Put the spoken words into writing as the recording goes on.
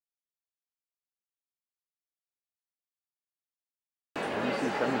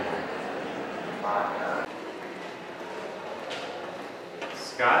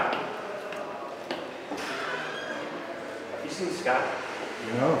Scott? You seen Scott?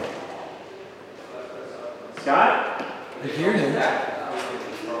 No. Scott? I hear him.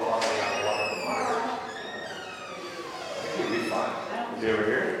 Is he over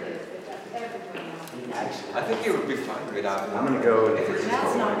here? I think it would be fine without him. I'm gonna go.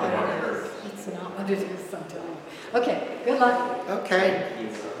 That's not what it is. It's not what it is sometimes. Okay, good luck. Okay.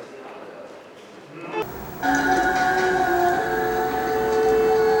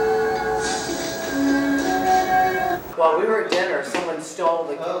 While we were at dinner, someone stole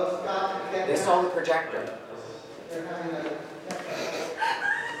the projector.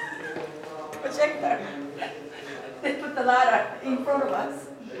 Projector. They put the ladder in front of us.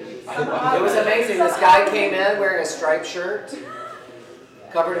 It was amazing. This guy came in wearing a striped shirt,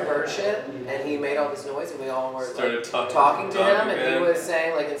 covered in bird shit, and he made all this noise, and we all were like, talking to him, and he was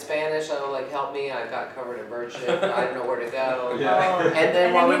saying, like in Spanish, "Oh, like help me! I got covered in bird shit. I don't know where to go." And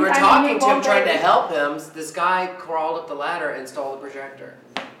then while we were talking to him, trying to help him, this guy crawled up the ladder and stole the projector.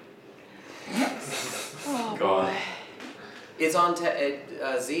 Oh, God. It's on.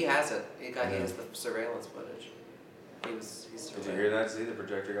 Z has it. He has the surveillance footage. He's Did you hear that? See, the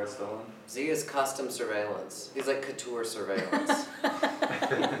projector got stolen? Z is custom surveillance. He's like Couture surveillance.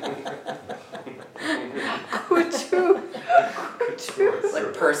 Couture.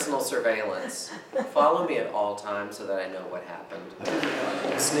 Like personal surveillance. Follow me at all times so that I know what happened.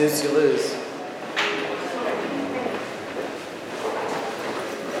 Snooze, you lose.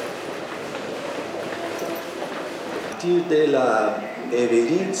 A partir de la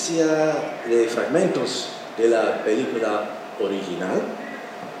evidencia de fragmentos de la película original,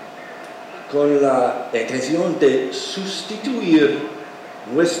 con la intención de sustituir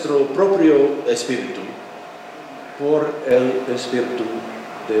nuestro propio espíritu por el espíritu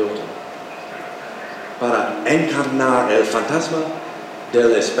de otro, para encarnar el fantasma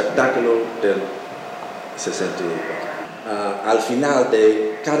del espectáculo del 64, al final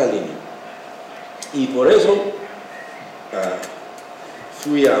de cada línea. Y por eso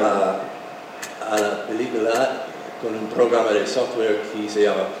fui a la película con un programa de software que se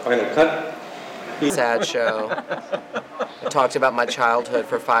llama Final Cut. Sad show. I talked about my childhood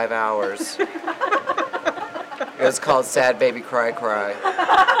for 5 hours. It was called Sad Baby Cry Cry.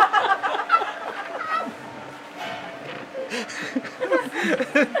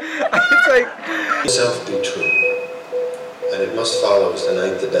 It's like Self be true, and it must follow as the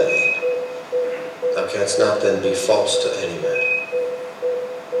night the day. Thou canst not then be false to any man.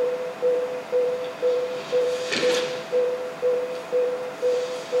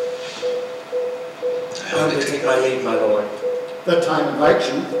 I only take my leave, my lord. The time invites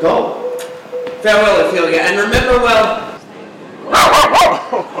you. Go. Farewell, Ophelia, and remember well